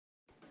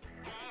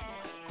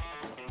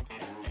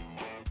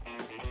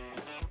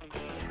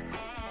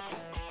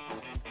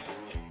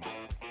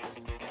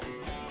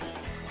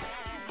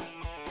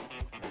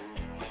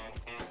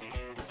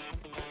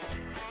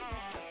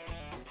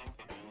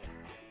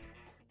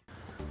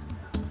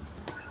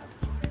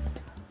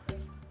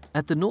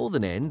At the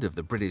northern end of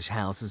the British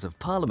Houses of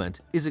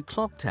Parliament is a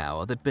clock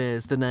tower that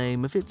bears the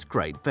name of its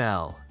Great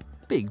Bell,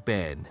 Big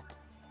Ben.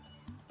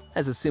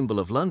 As a symbol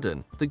of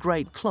London, the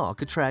Great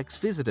Clock attracts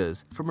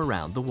visitors from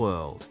around the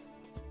world.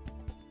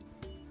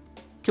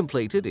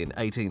 Completed in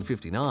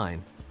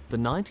 1859, the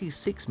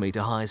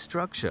 96-metre-high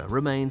structure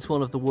remains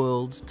one of the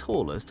world's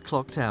tallest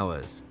clock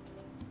towers.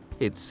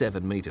 Its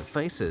 7-metre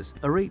faces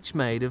are each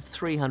made of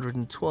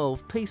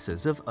 312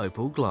 pieces of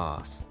opal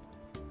glass.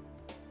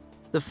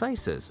 The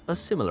faces are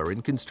similar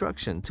in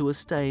construction to a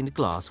stained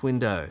glass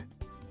window,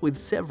 with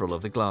several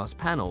of the glass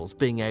panels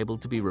being able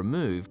to be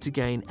removed to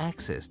gain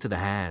access to the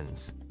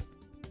hands.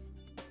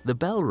 The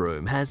bell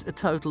room has a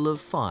total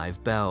of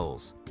 5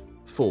 bells,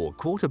 4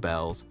 quarter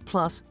bells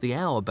plus the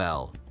hour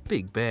bell,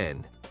 Big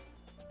Ben.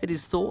 It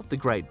is thought the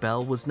Great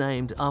Bell was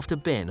named after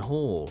Ben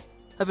Hall,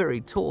 a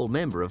very tall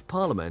member of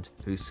Parliament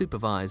who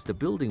supervised the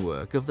building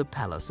work of the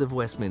Palace of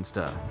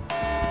Westminster.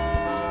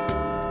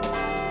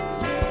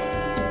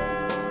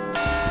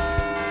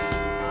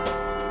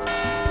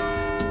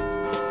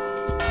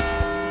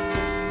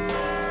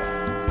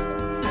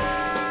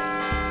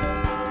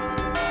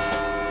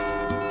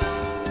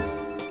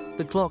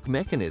 The clock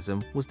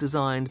mechanism was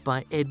designed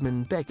by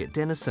Edmund Beckett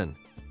Denison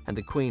and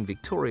the Queen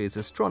Victoria's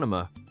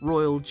astronomer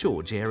Royal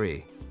George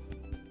Airy.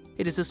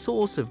 It is a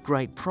source of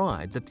great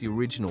pride that the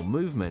original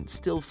movement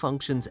still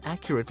functions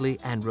accurately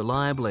and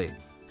reliably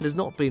and has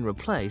not been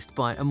replaced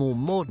by a more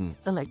modern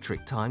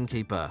electric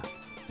timekeeper.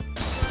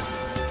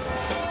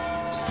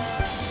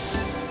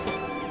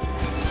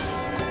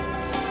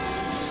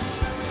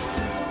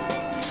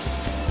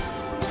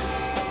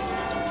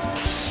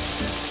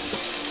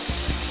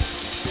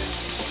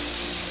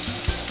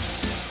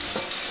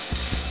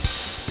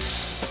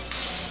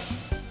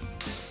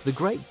 The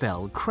Great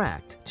Bell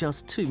cracked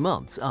just 2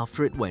 months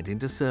after it went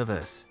into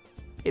service.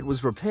 It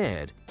was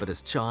repaired, but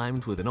has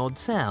chimed with an odd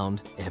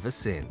sound ever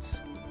since.